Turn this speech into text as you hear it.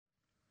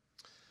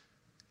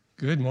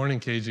Good morning,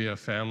 KGF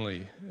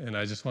family. And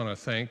I just want to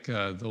thank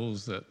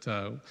those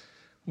that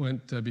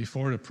went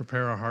before to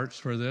prepare our hearts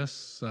for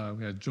this.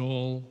 We had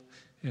Joel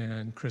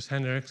and Chris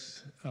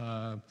Hendricks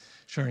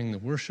sharing the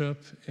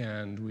worship,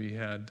 and we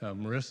had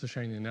Marissa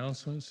sharing the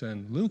announcements,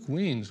 and Luke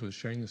Weens was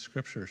sharing the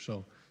scripture.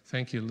 So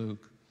thank you,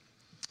 Luke.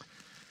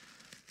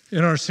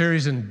 In our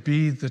series in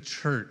Be the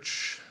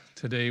Church,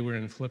 today we're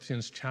in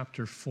Philippians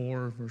chapter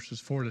 4, verses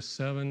 4 to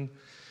 7,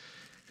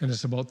 and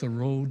it's about the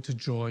road to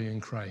joy in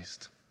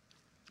Christ.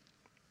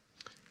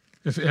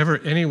 If ever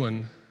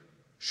anyone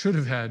should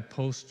have had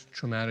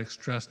post-traumatic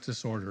stress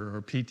disorder,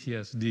 or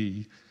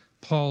PTSD,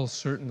 Paul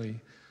certainly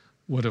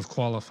would have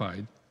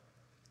qualified.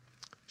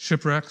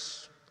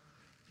 Shipwrecks,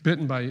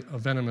 bitten by a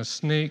venomous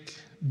snake,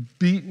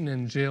 beaten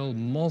and jailed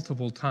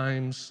multiple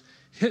times,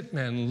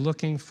 hitmen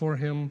looking for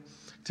him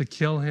to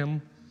kill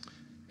him,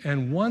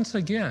 and once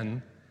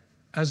again,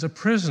 as a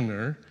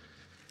prisoner,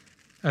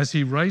 as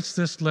he writes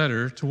this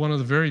letter to one of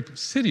the very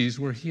cities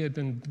where he had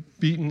been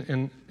beaten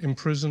and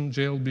imprisoned,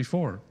 jailed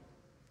before.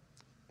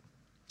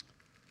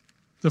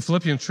 The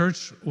Philippian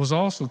church was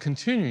also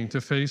continuing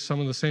to face some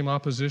of the same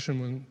opposition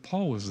when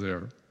Paul was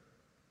there.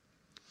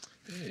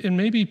 And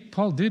maybe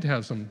Paul did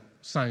have some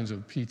signs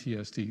of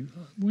PTSD.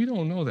 We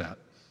don't know that.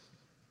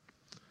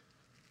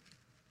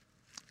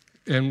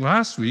 And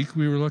last week,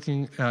 we were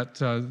looking at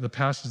the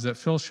passage that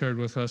Phil shared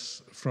with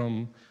us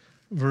from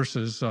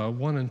verses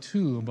 1 and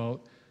 2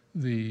 about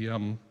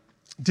the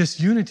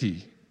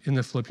disunity in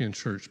the Philippian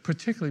church,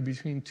 particularly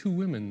between two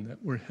women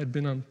that had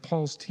been on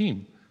Paul's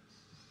team.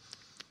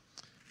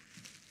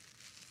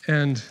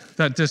 And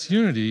that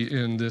disunity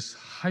in this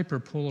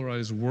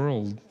hyper-polarized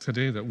world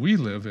today that we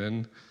live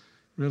in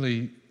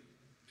really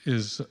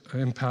is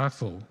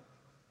impactful.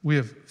 We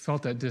have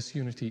felt that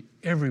disunity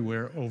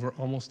everywhere over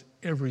almost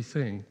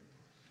everything.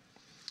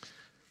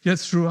 Yet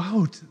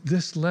throughout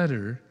this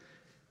letter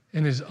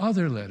and his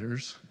other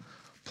letters,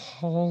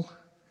 Paul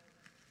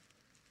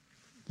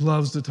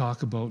loves to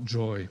talk about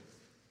joy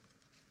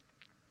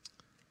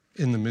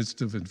in the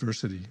midst of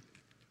adversity.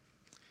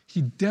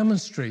 He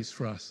demonstrates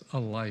for us a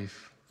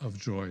life of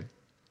joy.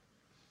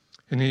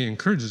 And he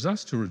encourages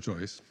us to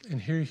rejoice. And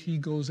here he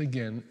goes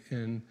again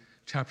in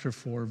chapter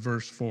 4,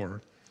 verse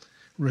 4.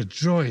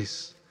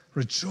 Rejoice.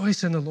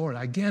 Rejoice in the Lord.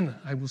 Again,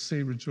 I will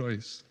say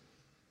rejoice.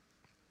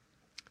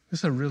 This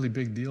is a really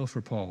big deal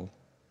for Paul.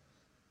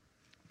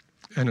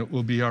 And it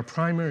will be our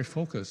primary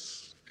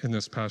focus in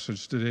this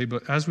passage today.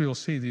 But as we will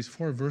see, these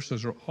 4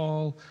 verses are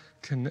all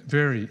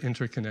very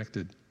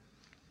interconnected.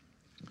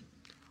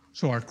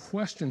 So our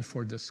question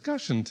for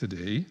discussion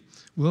today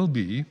will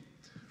be,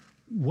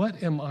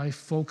 what am I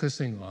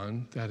focusing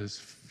on that is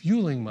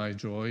fueling my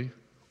joy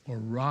or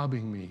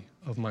robbing me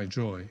of my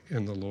joy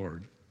in the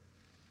Lord?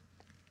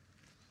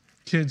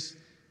 Kids,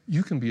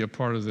 you can be a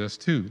part of this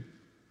too.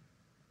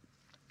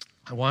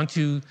 I want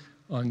you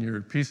on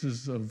your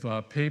pieces of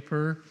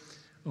paper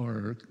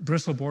or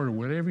bristle board or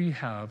whatever you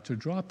have to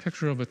draw a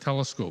picture of a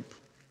telescope.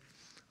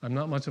 I'm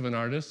not much of an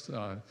artist.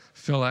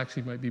 Phil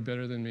actually might be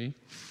better than me.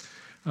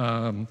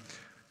 And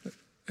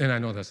I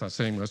know that's not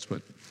saying much,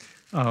 but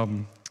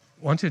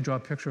I want you to draw a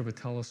picture of a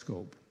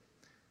telescope.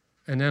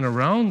 And then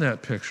around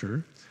that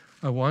picture,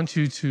 I want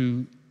you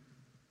to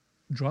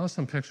draw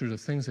some pictures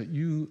of things that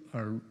you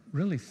are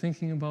really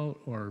thinking about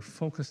or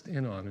focused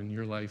in on in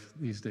your life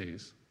these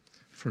days.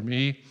 For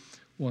me,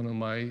 one of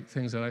my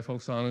things that I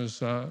focus on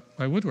is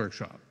my woodwork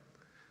shop.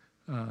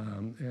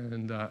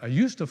 And I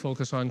used to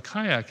focus on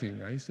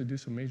kayaking. I used to do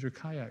some major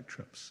kayak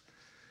trips.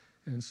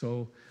 And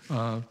so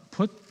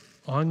put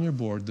on your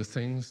board the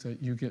things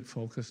that you get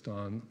focused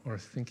on or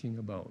thinking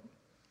about.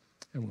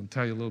 And we'll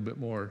tell you a little bit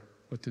more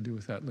what to do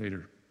with that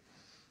later.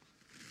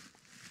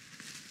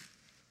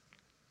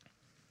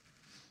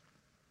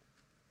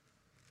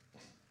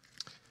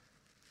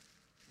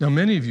 Now,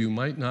 many of you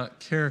might not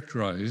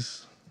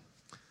characterize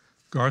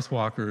Garth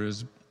Walker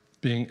as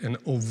being an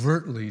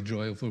overtly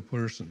joyful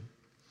person.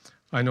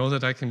 I know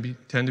that I can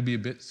tend to be a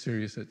bit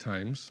serious at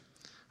times.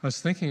 I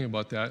was thinking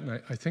about that,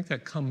 and I think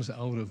that comes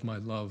out of my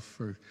love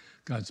for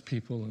God's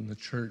people and the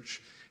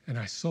church, and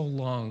I so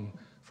long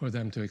for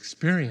them to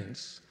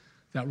experience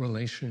that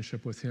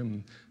relationship with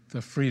him,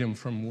 the freedom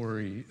from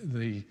worry,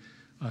 the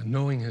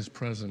knowing his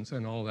presence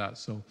and all that.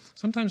 So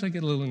sometimes I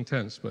get a little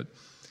intense, but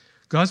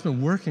God's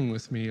been working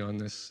with me on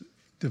this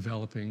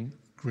developing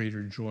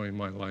greater joy in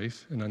my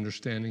life and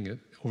understanding it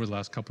over the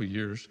last couple of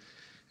years,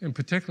 and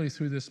particularly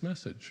through this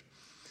message.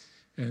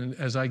 And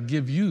as I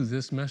give you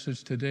this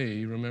message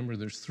today, remember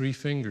there's 3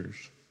 fingers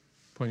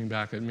pointing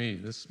back at me.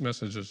 This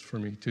message is for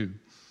me too.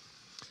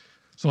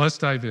 So let's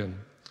dive in.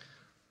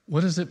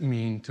 What does it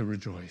mean to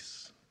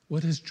rejoice?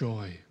 What is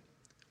joy?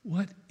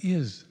 What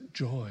is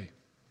joy?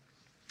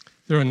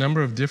 There are a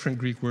number of different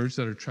Greek words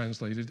that are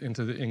translated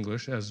into the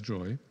English as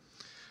joy.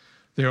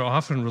 They are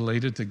often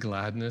related to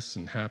gladness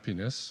and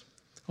happiness,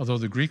 although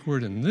the Greek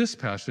word in this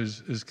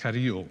passage is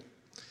kario,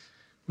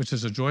 which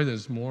is a joy that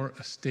is more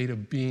a state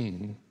of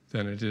being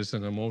than it is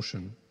an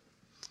emotion,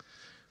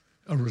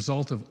 a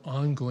result of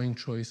ongoing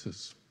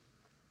choices.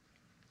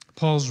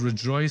 Paul's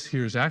rejoice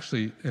here is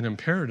actually an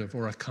imperative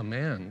or a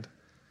command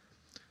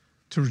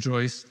to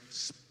rejoice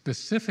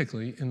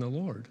specifically in the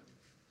Lord.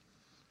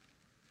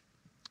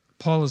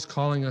 Paul is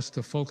calling us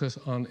to focus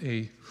on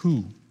a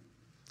who,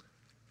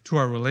 to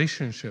our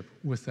relationship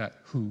with that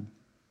who,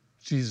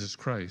 Jesus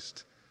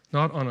Christ,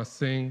 not on a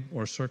thing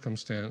or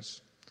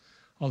circumstance,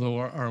 although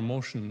our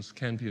emotions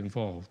can be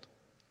involved.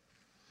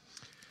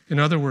 In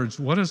other words,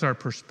 what is our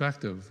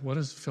perspective? What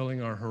is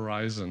filling our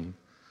horizon?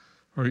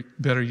 Or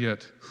better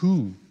yet,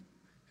 who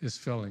is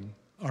filling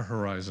our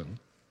horizon?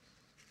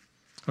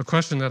 A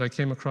question that I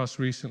came across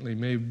recently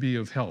may be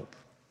of help.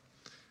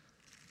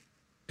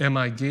 Am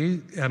I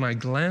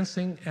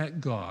glancing at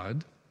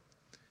God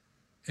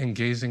and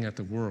gazing at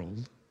the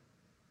world?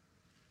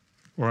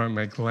 Or am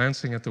I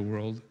glancing at the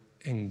world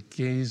and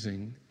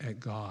gazing at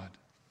God?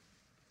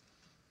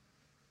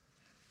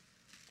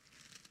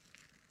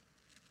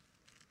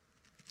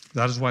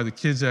 That is why the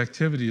kids'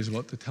 activity is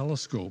about the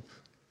telescope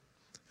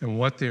and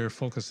what they're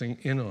focusing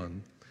in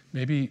on.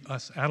 Maybe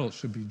us adults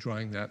should be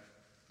drawing that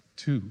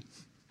too.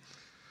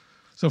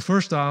 So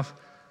first off,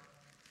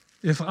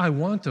 if I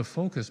want to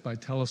focus my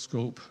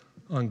telescope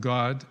on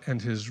God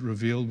and his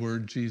revealed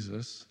word,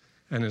 Jesus,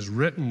 and his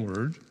written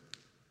word,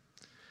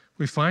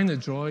 we find that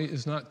joy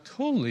is not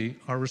totally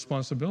our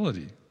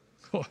responsibility.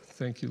 Oh,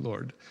 thank you,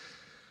 Lord.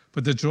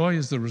 But the joy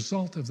is the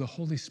result of the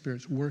Holy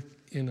Spirit's work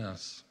in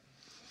us.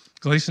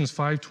 Galatians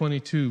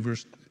 5:22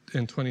 verse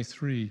and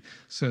 23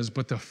 says,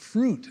 "But the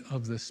fruit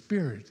of the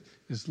Spirit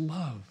is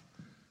love,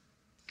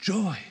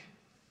 joy,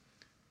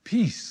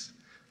 peace,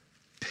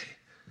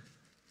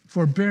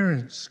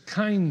 forbearance,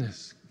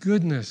 kindness,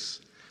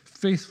 goodness,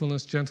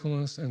 faithfulness,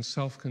 gentleness, and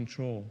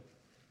self-control."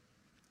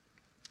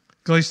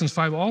 Galatians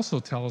 5 also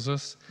tells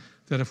us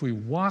that if we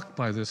walk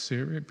by the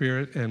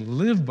Spirit and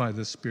live by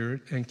the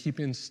Spirit and keep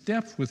in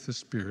step with the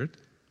Spirit,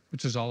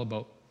 which is all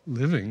about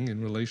living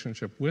in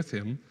relationship with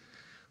him,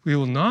 we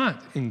will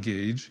not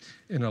engage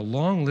in a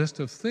long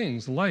list of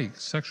things like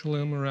sexual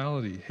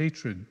immorality,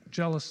 hatred,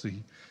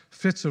 jealousy,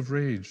 fits of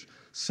rage,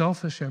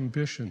 selfish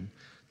ambition,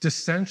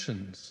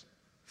 dissensions,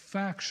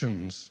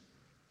 factions,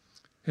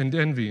 and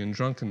envy and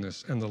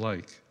drunkenness and the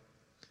like,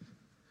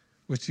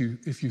 which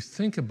if you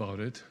think about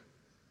it,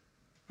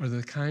 are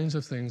the kinds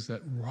of things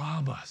that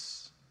rob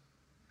us,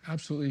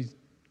 absolutely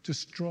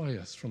destroy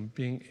us from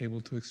being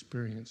able to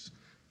experience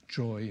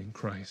joy in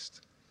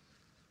Christ.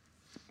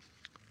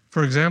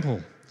 For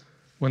example,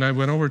 when I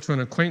went over to an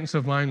acquaintance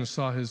of mine and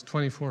saw his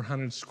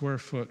 2,400 square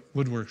foot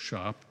woodwork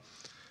shop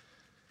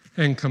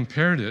and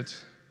compared it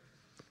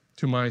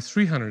to my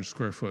 300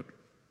 square foot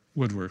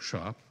woodwork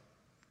shop,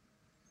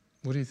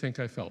 what do you think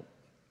I felt?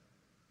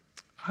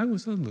 I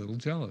was a little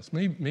jealous,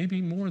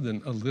 maybe more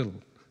than a little.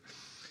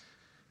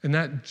 And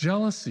that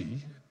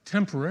jealousy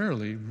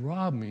temporarily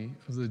robbed me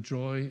of the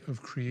joy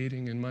of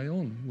creating in my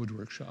own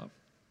woodwork shop.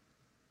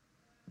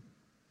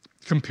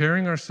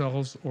 Comparing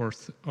ourselves or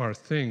our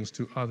things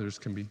to others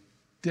can be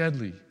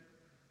deadly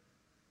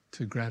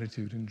to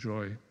gratitude and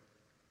joy.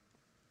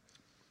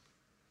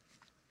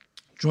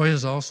 Joy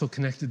is also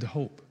connected to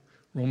hope.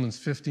 Romans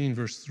 15,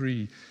 verse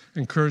 3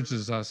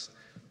 encourages us,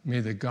 "May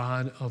the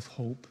God of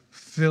hope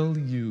fill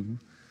you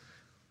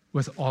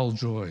with all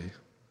joy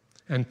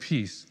and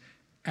peace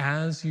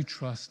as you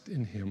trust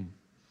in him,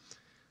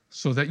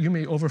 so that you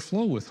may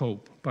overflow with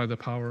hope by the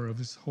power of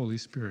his Holy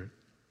Spirit."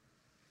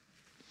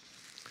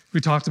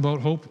 We talked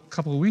about hope a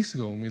couple of weeks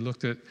ago when we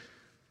looked at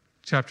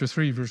chapter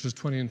 3, verses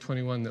 20 and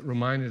 21, that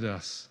reminded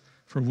us,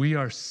 for we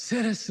are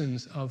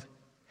citizens of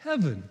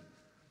heaven.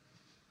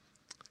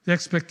 The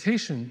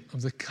expectation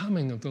of the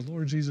coming of the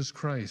Lord Jesus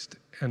Christ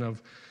and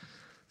of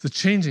the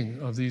changing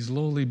of these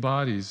lowly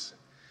bodies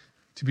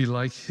to be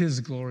like his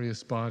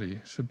glorious body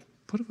should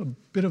put a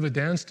bit of a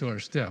dance to our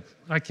step.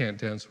 I can't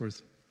dance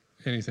worth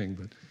anything,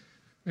 but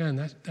man,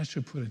 that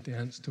should put a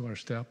dance to our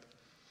step.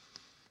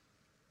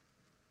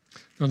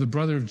 Now, the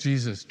brother of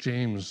Jesus,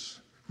 James,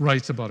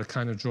 writes about a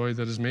kind of joy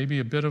that is maybe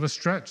a bit of a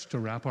stretch to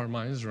wrap our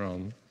minds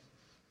around.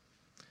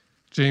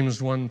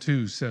 James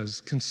 1:2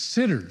 says,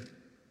 "Consider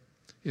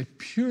it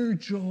pure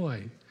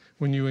joy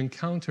when you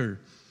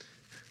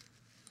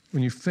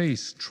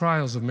face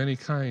trials of many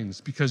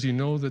kinds, because you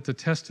know that the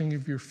testing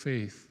of your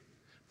faith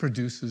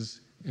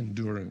produces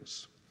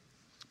endurance."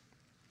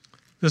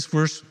 This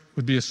verse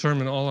would be a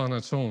sermon all on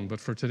its own, but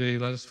for today,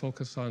 let us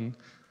focus on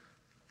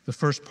the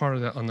first part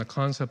of that, on the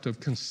concept of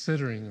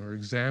considering or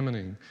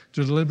examining,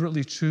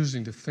 deliberately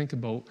choosing to think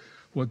about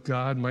what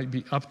God might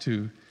be up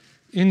to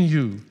in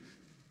you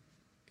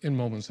in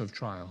moments of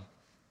trial.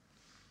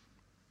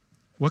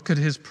 What could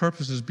his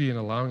purposes be in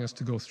allowing us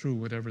to go through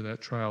whatever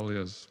that trial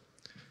is?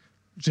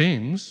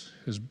 James,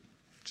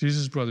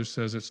 Jesus' brother,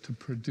 says it's to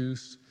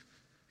produce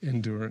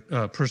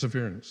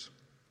perseverance,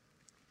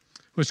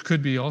 which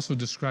could be also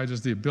described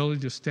as the ability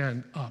to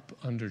stand up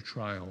under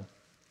trial.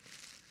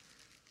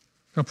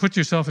 Now put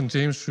yourself in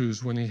James'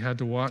 shoes when he had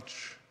to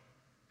watch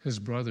his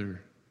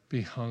brother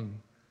be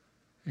hung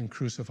and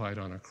crucified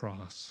on a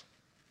cross.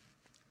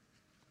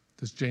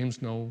 Does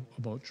James know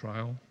about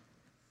trial?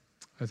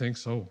 I think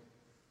so.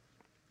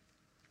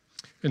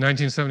 In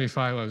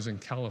 1975, I was in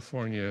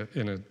California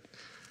in a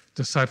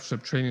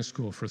discipleship training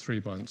school for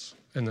 3 months,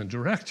 and the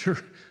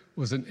director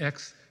was an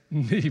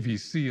ex-Navy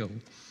SEAL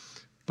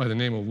by the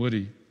name of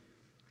Woody.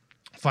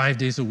 5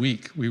 days a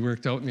week, we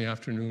worked out in the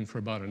afternoon for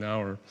about an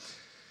hour.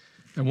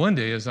 And one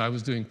day, as I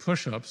was doing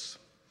push-ups,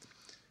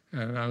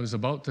 and I was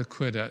about to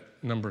quit at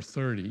number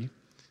 30,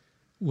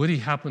 Woody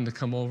happened to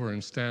come over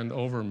and stand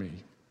over me.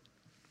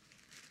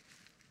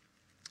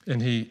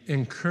 And he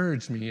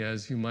encouraged me,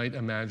 as you might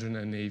imagine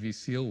a Navy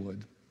SEAL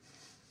would,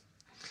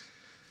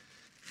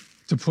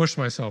 to push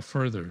myself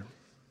further.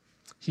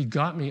 He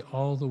got me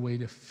all the way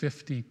to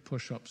 50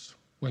 push-ups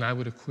when I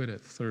would have quit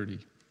at 30,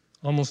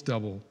 almost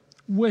double,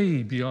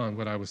 way beyond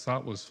what I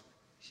thought was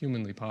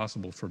humanly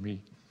possible for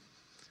me.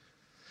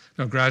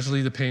 Now,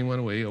 gradually, the pain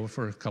went away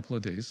over a couple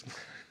of days,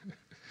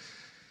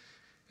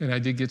 and I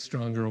did get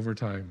stronger over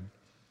time.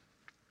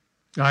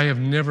 I have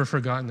never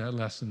forgotten that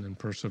lesson in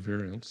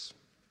perseverance.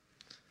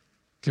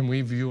 Can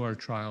we view our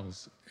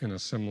trials in a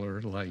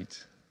similar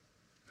light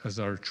as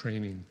our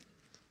training?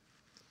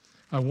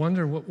 I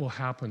wonder what will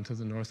happen to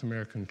the North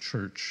American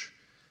church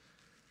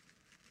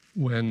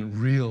when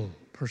real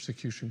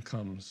persecution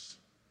comes,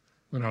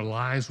 when our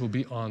lives will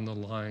be on the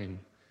line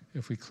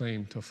if we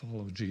claim to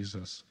follow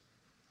Jesus.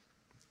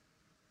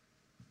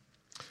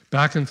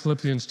 Back in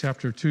Philippians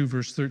chapter 2,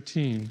 verse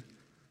 13,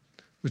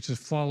 which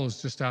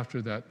follows just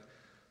after that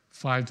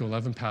 5 to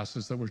 11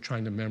 passage that we're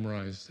trying to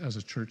memorize as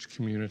a church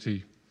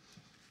community,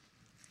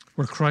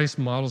 where Christ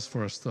models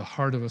for us the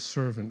heart of a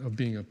servant, of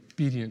being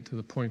obedient to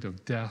the point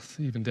of death,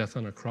 even death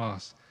on a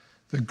cross,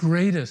 the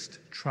greatest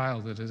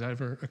trial that has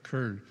ever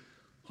occurred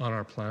on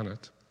our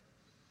planet.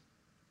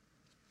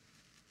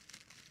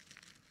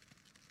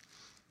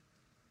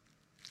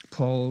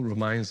 Paul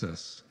reminds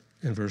us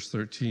in verse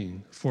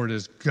 13, "For it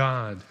is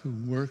God who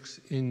works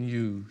in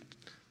you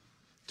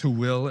to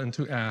will and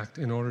to act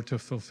in order to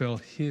fulfill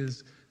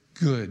his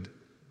good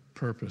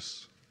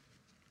purpose."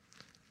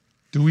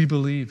 Do we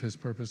believe his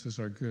purposes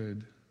are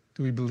good?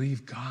 Do we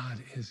believe God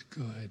is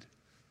good?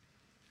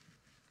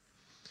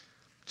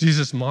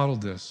 Jesus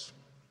modeled this.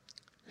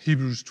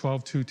 Hebrews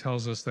 12:2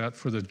 tells us that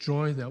for the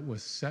joy that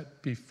was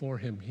set before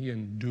him, he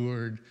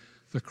endured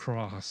the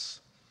cross,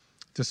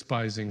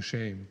 despising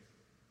shame.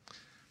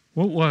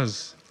 What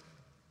was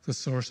the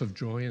source of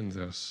joy in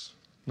this?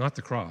 Not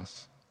the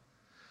cross.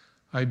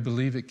 I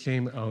believe it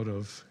came out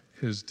of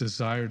his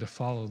desire to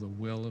follow the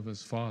will of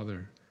his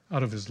Father,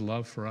 out of his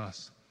love for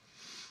us,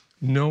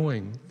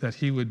 knowing that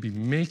he would be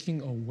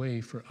making a way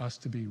for us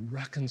to be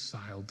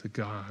reconciled to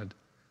God,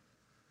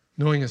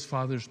 knowing his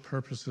Father's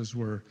purposes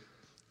were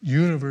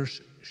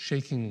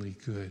universe-shakingly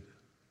good.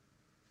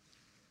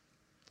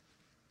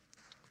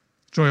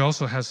 Joy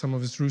also has some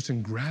of its roots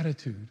in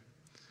gratitude.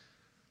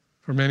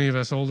 For many of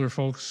us older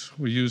folks,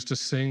 we used to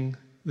sing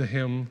the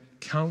hymn,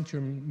 "Count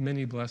your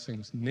many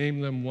blessings,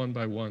 name them one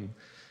by one,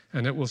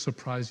 and it will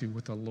surprise you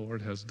what the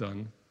Lord has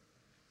done."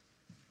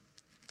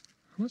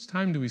 How much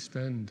time do we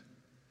spend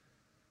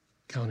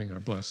counting our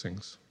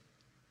blessings?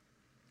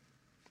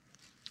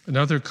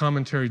 Another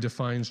commentary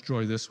defines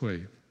joy this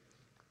way.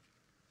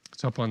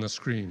 It's up on the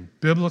screen.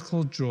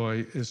 Biblical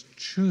joy is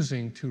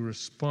choosing to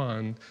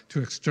respond to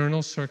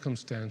external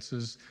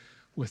circumstances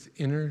with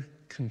inner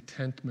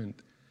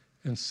contentment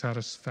and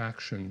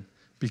satisfaction,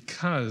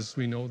 because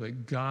we know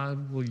that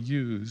God will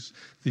use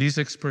these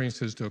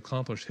experiences to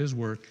accomplish his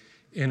work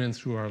in and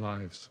through our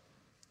lives.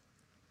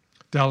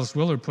 Dallas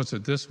Willard puts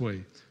it this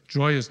way: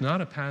 joy is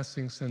not a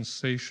passing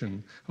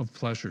sensation of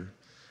pleasure,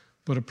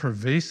 but a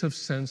pervasive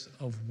sense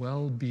of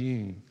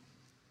well-being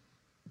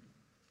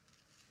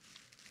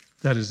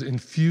that is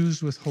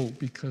infused with hope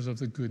because of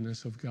the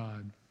goodness of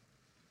God.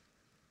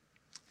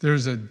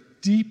 There's a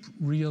deep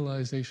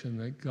realization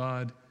that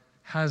God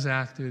has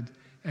acted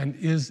and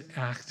is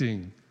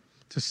acting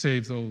to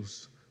save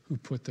those who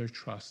put their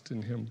trust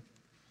in him.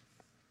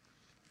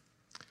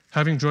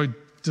 Having joy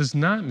does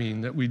not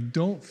mean that we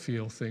don't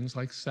feel things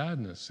like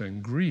sadness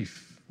and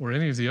grief or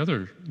any of the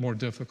other more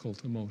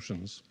difficult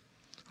emotions.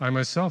 I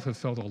myself have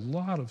felt a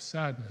lot of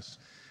sadness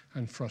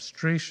and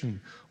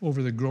frustration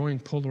over the growing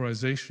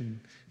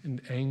polarization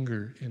and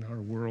anger in our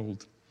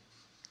world,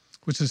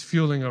 which is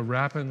fueling a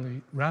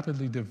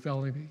rapidly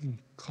developing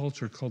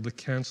culture called the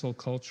cancel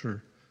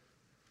culture,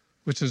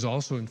 which is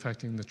also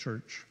infecting the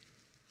church.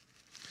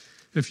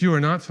 If you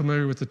are not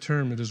familiar with the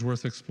term, it is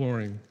worth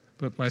exploring,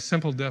 but my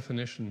simple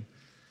definition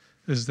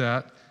is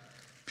that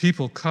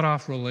people cut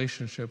off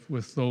relationship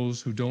with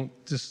those who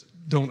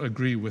don't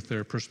agree with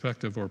their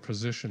perspective or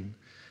position,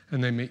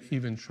 and they may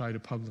even try to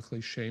publicly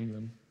shame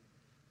them.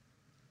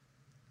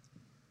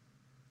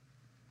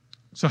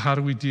 So how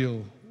do we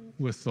deal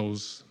with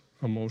those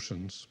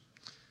emotions?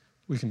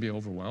 We can be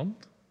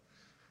overwhelmed,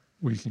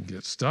 we can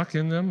get stuck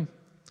in them,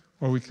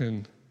 or we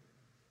can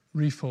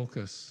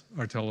refocus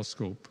our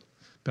telescope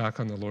back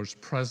on the Lord's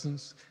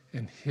presence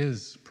and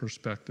his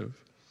perspective.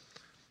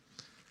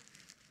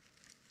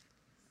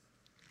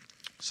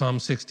 Psalm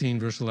 16,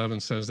 verse 11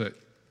 says that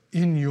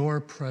in your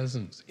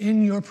presence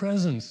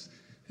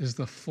is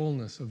the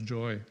fullness of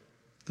joy,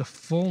 the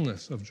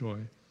fullness of joy.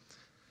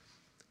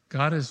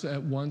 God is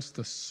at once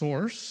the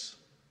source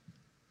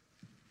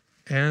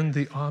and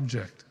the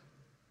object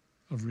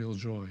of real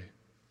joy.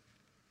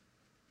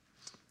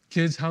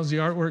 Kids, how's the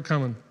artwork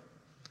coming?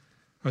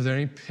 Are there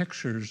any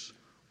pictures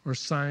or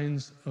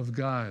signs of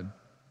God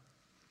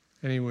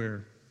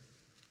anywhere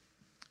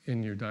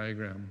in your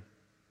diagram?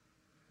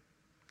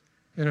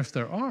 And if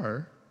there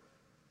are,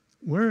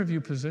 where have you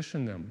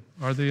positioned them?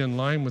 Are they in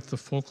line with the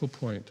focal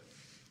point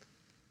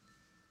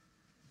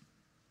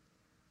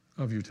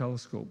of your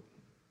telescope?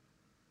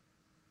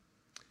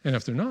 And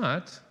if they're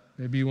not,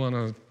 maybe you want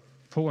to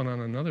put one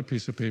on another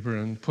piece of paper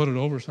and put it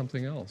over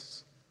something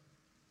else.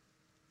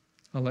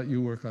 I'll let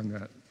you work on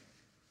that.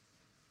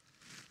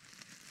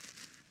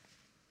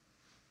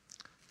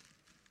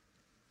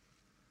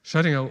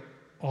 Shutting out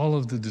all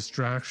of the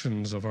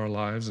distractions of our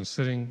lives and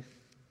sitting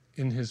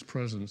in His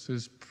presence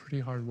is pretty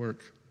hard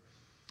work.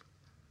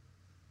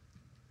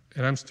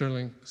 And I'm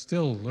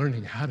still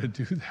learning how to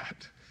do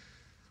that.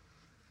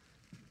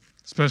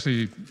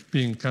 Especially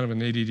being kind of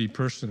an ADD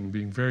person,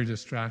 being very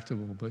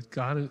distractible. But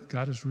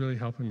God is really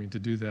helping me to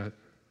do that.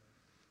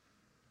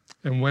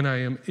 And when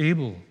I am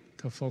able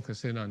to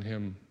focus in on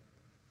Him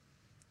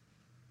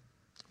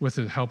with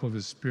the help of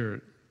His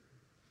Spirit,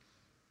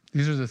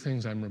 these are the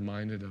things I'm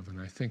reminded of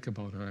and I think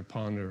about and I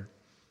ponder.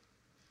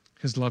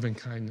 His loving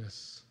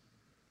kindness,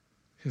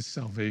 His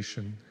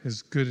salvation,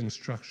 His good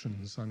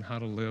instructions on how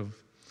to live,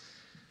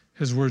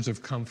 His words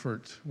of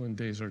comfort when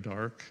days are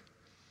dark,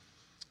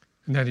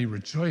 and that He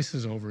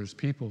rejoices over His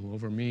people,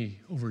 over me,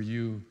 over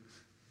you.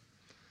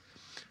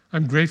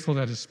 I'm grateful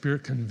that His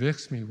Spirit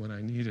convicts me when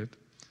I need it.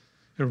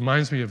 It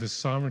reminds me of His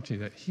sovereignty,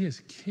 that He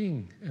is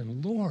King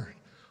and Lord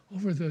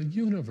over the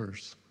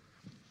universe.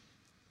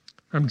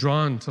 I'm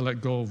drawn to let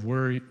go of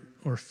worry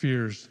or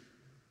fears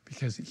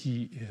because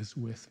He is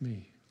with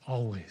me,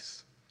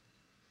 always.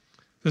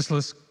 This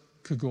list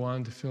could go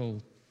on to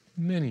fill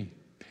many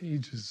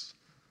pages.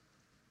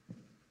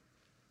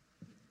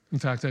 In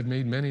fact, I've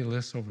made many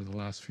lists over the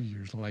last few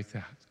years like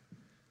that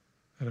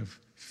have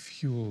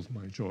fueled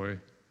my joy,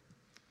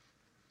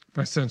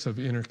 my sense of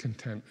inner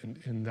contentment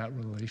in that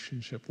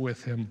relationship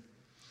with Him.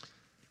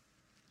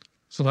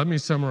 So let me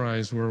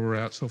summarize where we're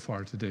at so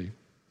far today.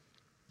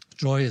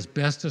 Joy is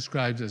best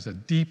described as a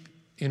deep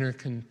inner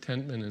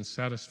contentment and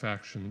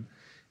satisfaction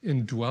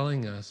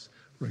indwelling us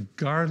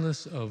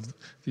regardless of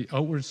the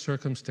outward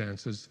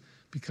circumstances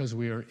because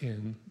we are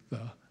in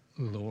the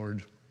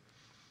Lord.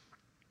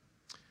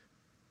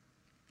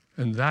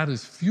 And that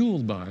is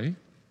fueled by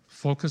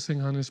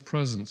focusing on His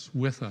presence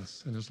with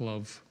us and His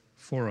love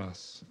for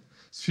us.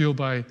 It's fueled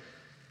by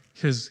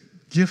His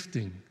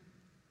gifting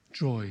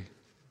joy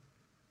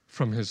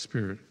from His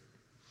Spirit.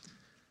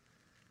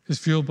 It's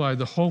fueled by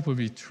the hope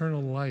of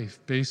eternal life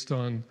based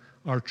on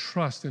our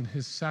trust in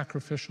His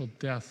sacrificial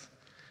death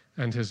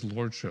and His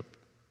lordship.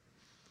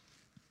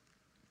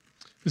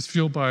 It's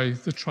fueled by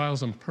the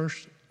trials and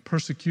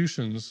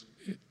persecutions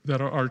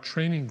that are our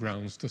training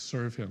grounds to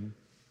serve Him.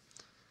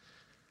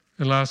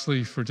 And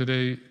lastly, for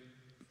today,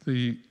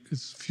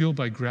 it's fueled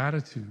by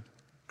gratitude.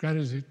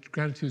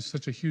 Gratitude is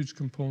such a huge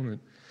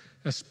component,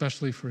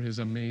 especially for His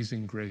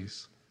amazing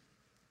grace.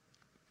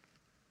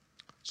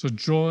 So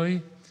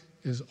joy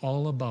is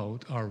all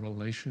about our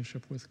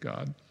relationship with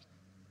God.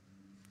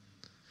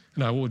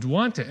 And I would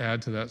want to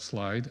add to that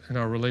slide and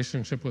our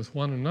relationship with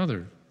one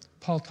another.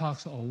 Paul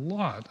talks a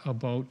lot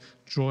about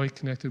joy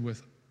connected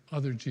with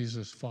other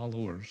Jesus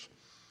followers,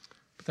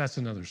 but that's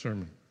another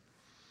sermon.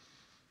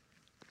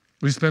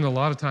 We spent a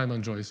lot of time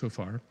on joy so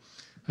far,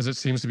 as it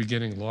seems to be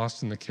getting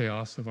lost in the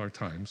chaos of our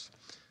times.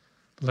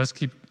 But let's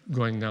keep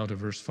going now to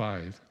verse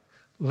 5.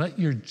 Let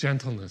your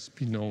gentleness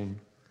be known,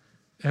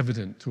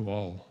 evident to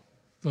all.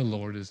 The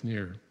Lord is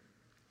near.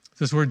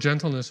 This word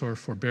gentleness or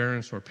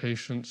forbearance or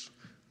patience,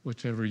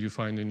 whichever you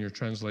find in your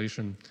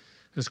translation,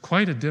 is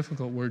quite a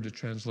difficult word to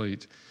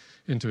translate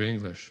into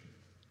English.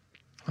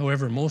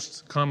 However,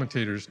 most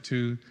commentators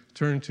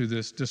turn to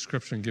this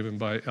description given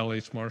by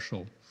L.H.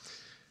 Marshall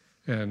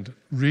and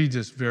read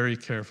this very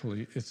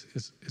carefully.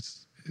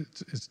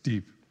 It's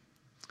deep.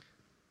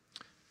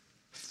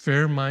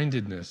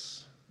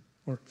 Fair-mindedness,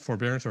 or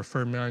forbearance or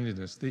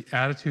fair-mindedness, the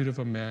attitude of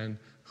a man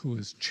who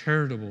is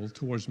charitable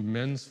towards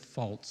men's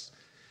faults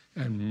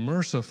and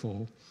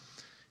merciful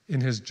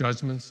in his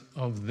judgments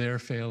of their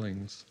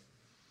failings,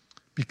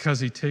 because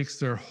he takes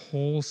their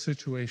whole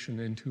situation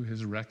into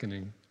his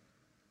reckoning.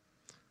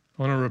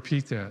 I want to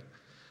repeat that.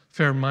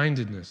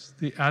 Fair-mindedness,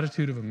 the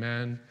attitude of a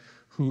man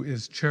who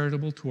is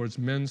charitable towards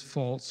men's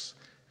faults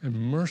and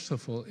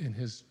merciful in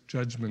his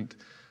judgment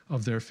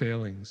of their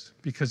failings,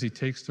 because he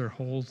takes their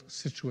whole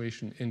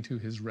situation into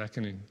his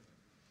reckoning.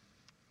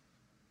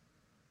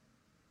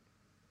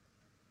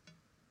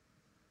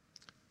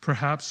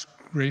 Perhaps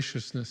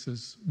graciousness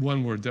is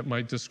one word that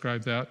might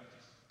describe that.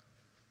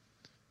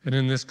 And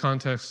in this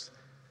context,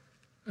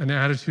 an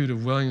attitude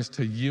of willingness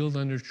to yield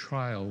under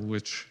trial,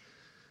 which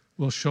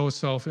will show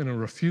itself in a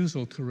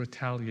refusal to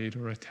retaliate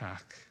or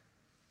attack.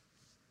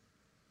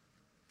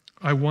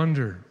 I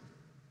wonder,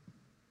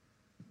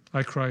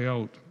 I cry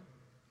out,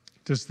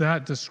 does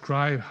that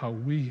describe how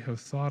we have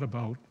thought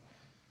about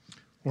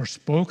or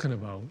spoken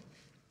about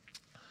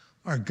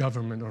our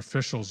government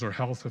officials or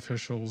health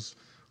officials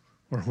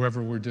or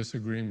whoever we're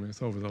disagreeing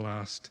with over the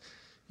last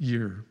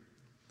year?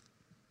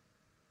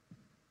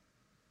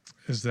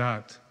 Is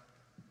that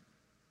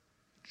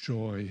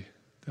joy,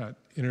 that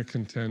inner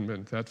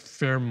contentment, that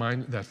fair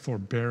mind, that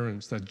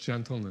forbearance, that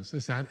gentleness,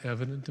 is that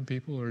evident to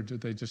people, or do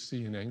they just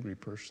see an angry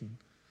person,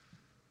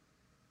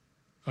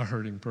 a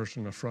hurting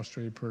person, a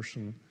frustrated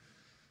person,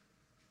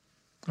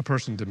 a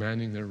person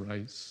demanding their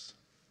rights?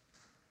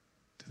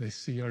 Do they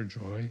see our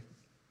joy?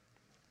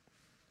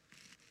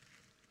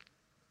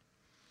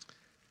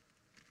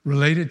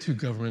 Related to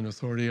government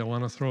authority, I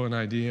want to throw an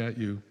idea at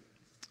you.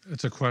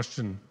 It's a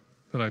question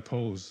that I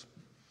pose.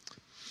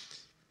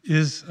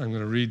 I'm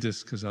going to read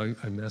this because I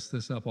mess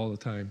this up all the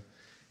time.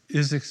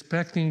 Is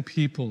expecting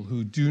people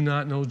who do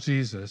not know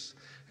Jesus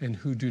and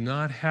who do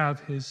not have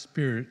his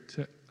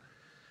Spirit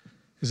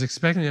is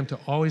expecting them to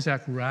always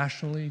act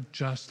rationally,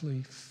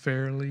 justly,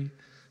 fairly,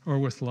 or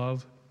with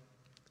love?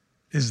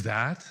 Is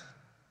that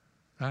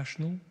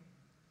rational?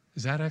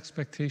 Is that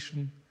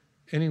expectation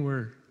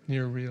anywhere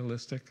near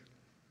realistic?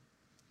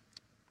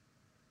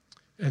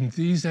 And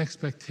these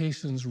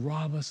expectations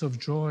rob us of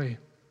joy.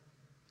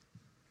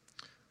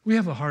 We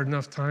have a hard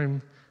enough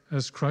time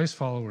as Christ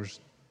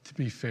followers to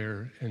be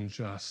fair and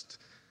just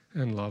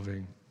and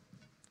loving.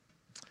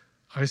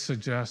 I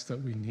suggest that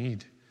we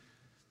need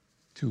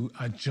to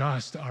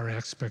adjust our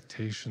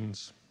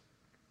expectations.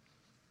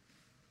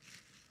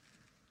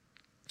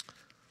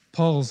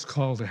 Paul's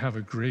call to have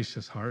a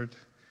gracious heart,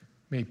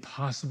 made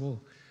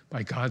possible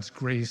by God's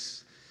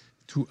grace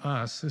to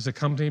us, is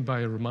accompanied by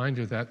a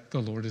reminder that the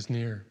Lord is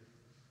near.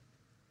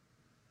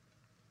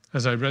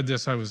 As I read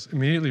this, I was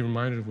immediately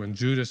reminded of when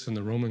Judas and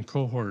the Roman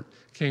cohort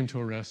came to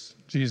arrest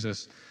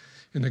Jesus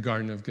in the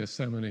Garden of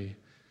Gethsemane.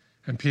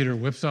 And Peter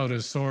whips out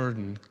his sword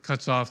and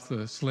cuts off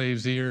the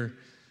slave's ear.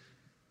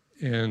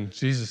 And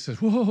Jesus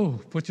says, "Whoa,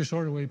 put your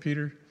sword away,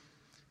 Peter."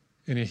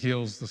 And he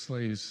heals the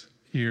slave's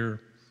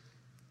ear.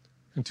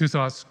 And two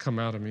thoughts come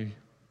out of me,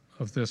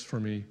 of this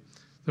for me.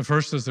 The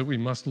first is that we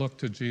must look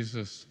to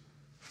Jesus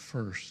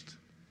first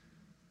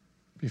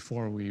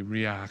before we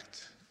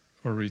react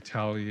or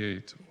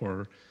retaliate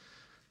or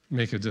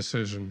make a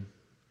decision,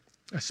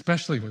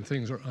 especially when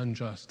things are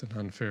unjust and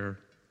unfair.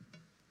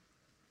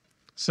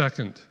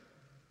 Second,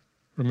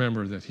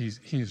 remember that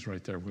he's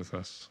right there with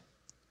us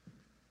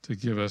to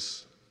give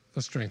us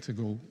the strength to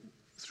go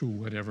through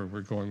whatever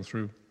we're going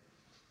through.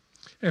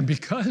 And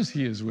because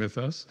he is with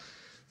us,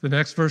 the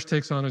next verse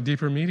takes on a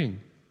deeper meaning.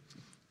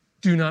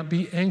 Do not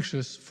be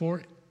anxious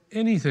for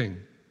anything.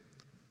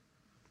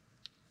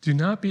 Do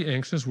not be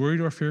anxious, worried,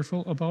 or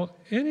fearful about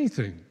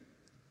anything.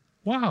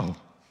 Wow,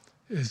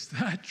 is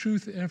that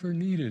truth ever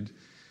needed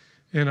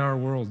in our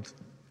world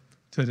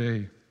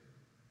today?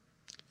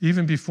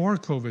 Even before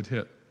COVID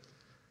hit,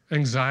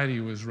 anxiety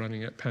was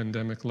running at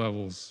pandemic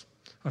levels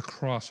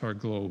across our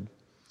globe.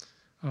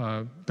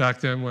 Back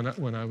then,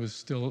 when I was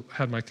still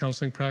had my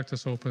counseling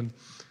practice open,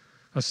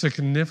 a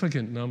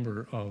significant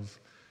number of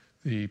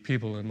the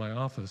people in my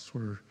office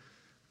were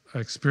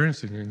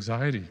experiencing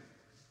anxiety.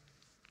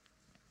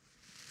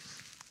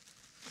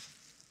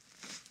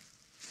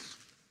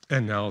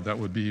 And now that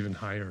would be even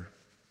higher.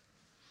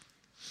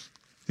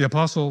 The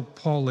Apostle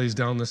Paul lays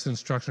down this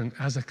instruction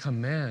as a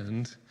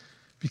command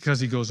because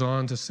he goes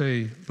on to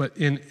say, but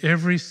in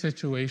every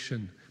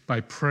situation, by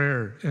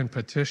prayer and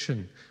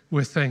petition,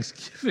 with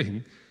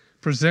thanksgiving,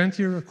 present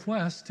your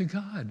requests to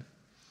God.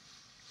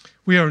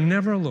 We are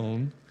never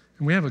alone,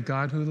 and we have a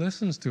God who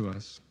listens to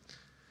us.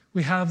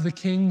 We have the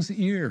King's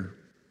ear.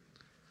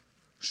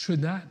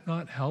 Should that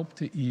not help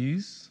to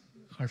ease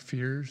our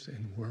fears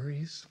and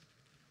worries?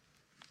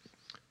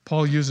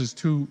 Paul uses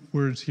two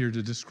words here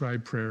to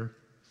describe prayer.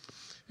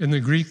 In the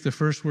Greek, the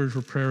first word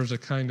for prayer is a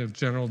kind of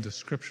general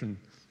description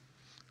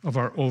of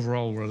our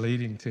overall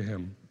relating to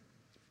him.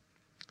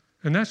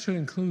 And that should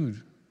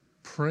include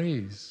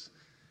praise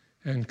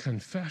and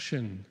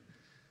confession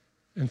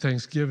and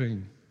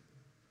thanksgiving.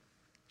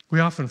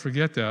 We often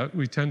forget that.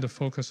 We tend to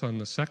focus on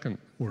the second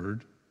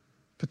word,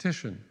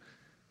 petition,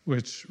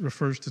 which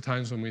refers to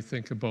times when we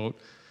think about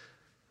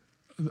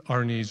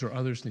our needs or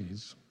others'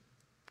 needs.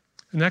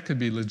 And that could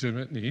be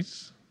legitimate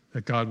needs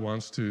that God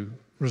wants to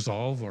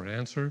resolve or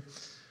answer,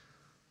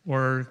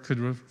 or could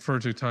refer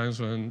to times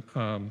when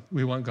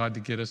we want God to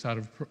get us out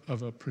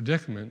of a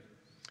predicament,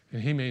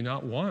 and he may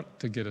not want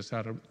to get us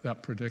out of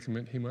that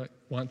predicament. He might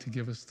want to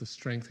give us the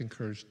strength and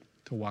courage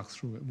to walk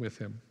through it with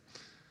him.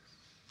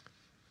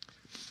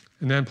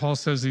 And then Paul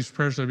says these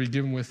prayers are to be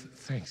given with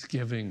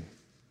thanksgiving.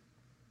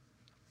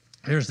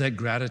 Here's that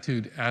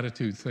gratitude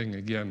attitude thing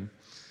again.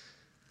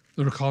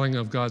 The recalling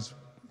of God's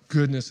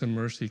goodness and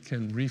mercy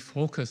can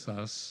refocus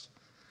us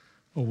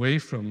away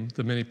from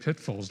the many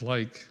pitfalls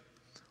like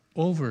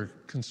over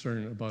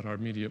concern about our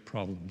immediate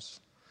problems,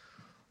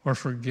 or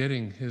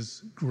forgetting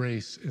his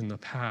grace in the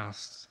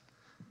past,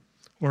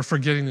 or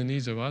forgetting the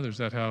needs of others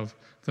that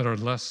are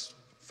less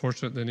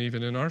fortunate than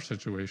even in our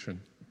situation.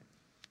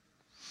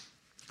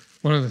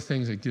 One of the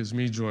things that gives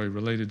me joy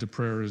related to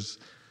prayer is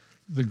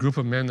the group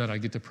of men that I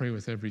get to pray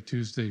with every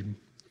Tuesday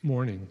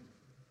morning.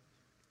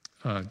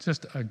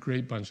 Just a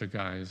great bunch of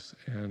guys,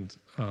 and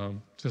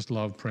just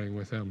love praying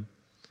with them.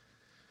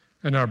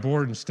 And our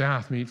board and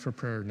staff meet for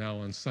prayer now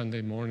on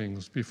Sunday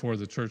mornings before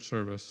the church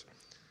service.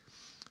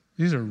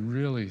 These are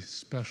really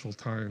special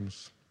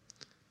times.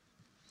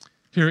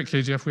 Here at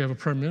KGF, we have a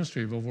prayer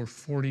ministry of over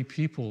 40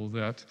 people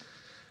that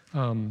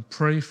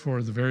pray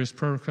for the various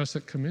prayer requests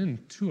that come in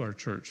to our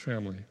church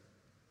family.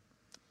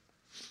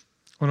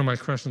 One of my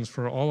questions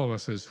for all of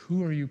us is,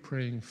 who are you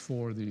praying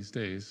for these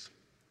days?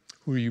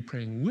 Who are you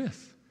praying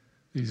with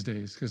these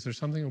days? Because there's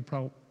something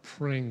about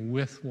praying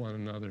with one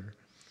another,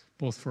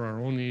 both for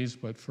our own needs,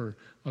 but for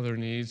other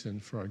needs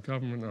and for our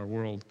government, our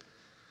world.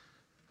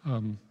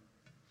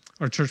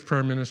 Our church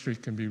prayer ministry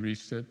can be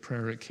reached at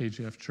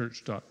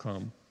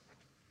prayer@kgfchurch.com.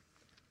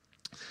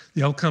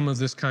 The outcome of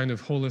this kind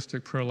of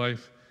holistic prayer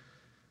life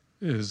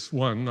is,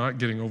 one, not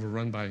getting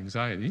overrun by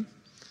anxiety,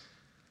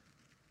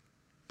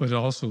 but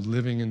also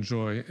living in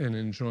joy and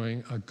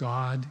enjoying a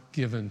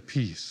God-given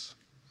peace.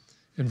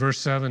 In verse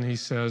 7, he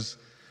says,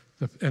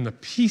 and the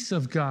peace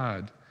of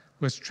God,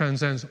 which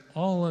transcends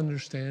all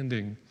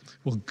understanding,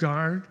 will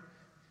guard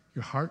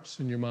your hearts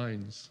and your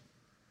minds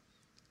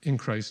in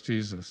Christ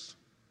Jesus.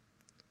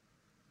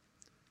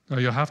 Now,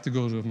 you'll have to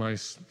go to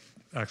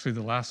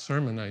the last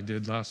sermon I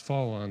did last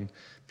fall on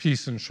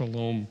peace and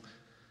shalom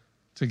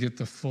to get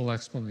the full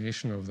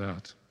explanation of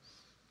that.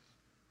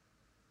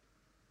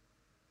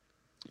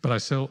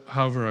 But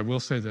however, I will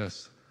say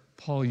this.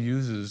 Paul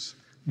uses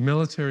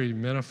military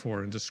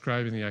metaphor in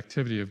describing the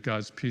activity of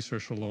God's peace or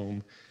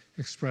shalom,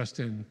 expressed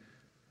in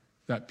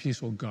that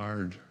peace will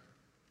guard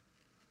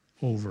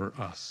over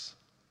us.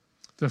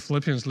 The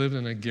Philippians lived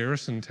in a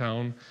garrison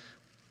town.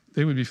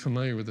 They would be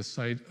familiar with the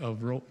sight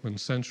of Roman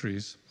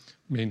sentries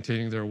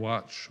maintaining their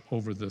watch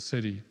over the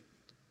city.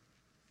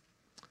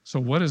 So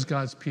what is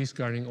God's peace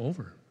guarding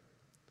over?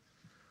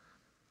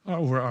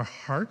 Over our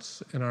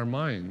hearts and our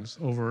minds,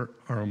 over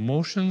our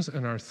emotions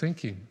and our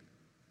thinking,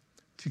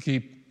 to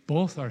keep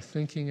both our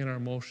thinking and our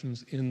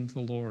emotions in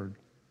the Lord,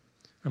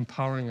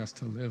 empowering us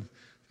to live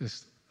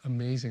this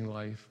amazing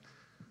life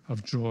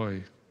of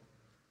joy.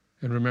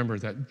 And remember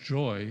that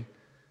joy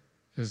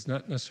is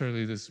not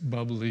necessarily this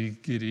bubbly,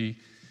 giddy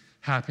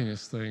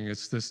happiness thing.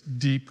 It's this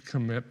deep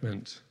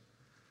commitment,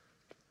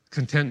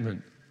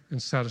 contentment,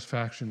 and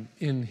satisfaction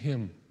in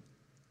Him,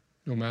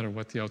 no matter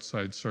what the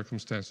outside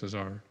circumstances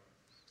are.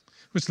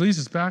 Which leads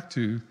us back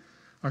to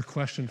our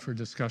question for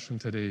discussion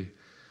today.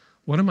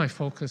 What am I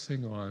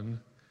focusing on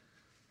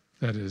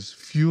that is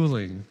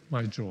fueling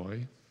my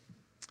joy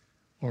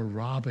or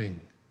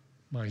robbing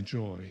my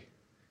joy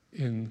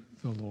in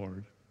the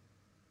Lord?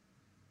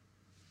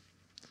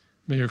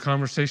 May your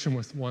conversation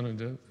with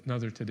one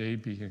another today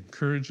be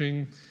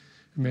encouraging.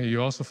 May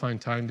you also find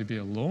time to be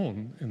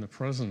alone in the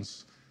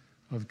presence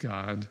of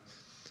God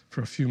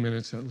for a few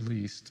minutes at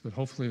least, but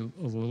hopefully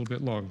a little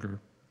bit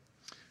longer.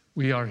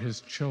 We are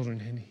His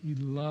children, and He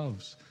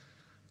loves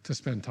to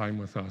spend time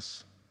with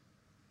us.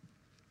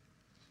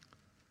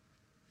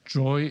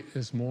 Joy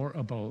is more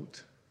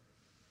about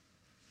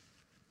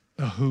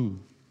the who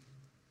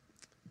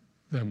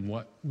than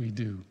what we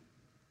do.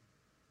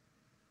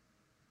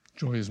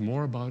 Joy is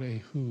more about a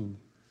who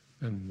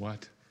than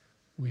what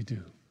we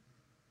do.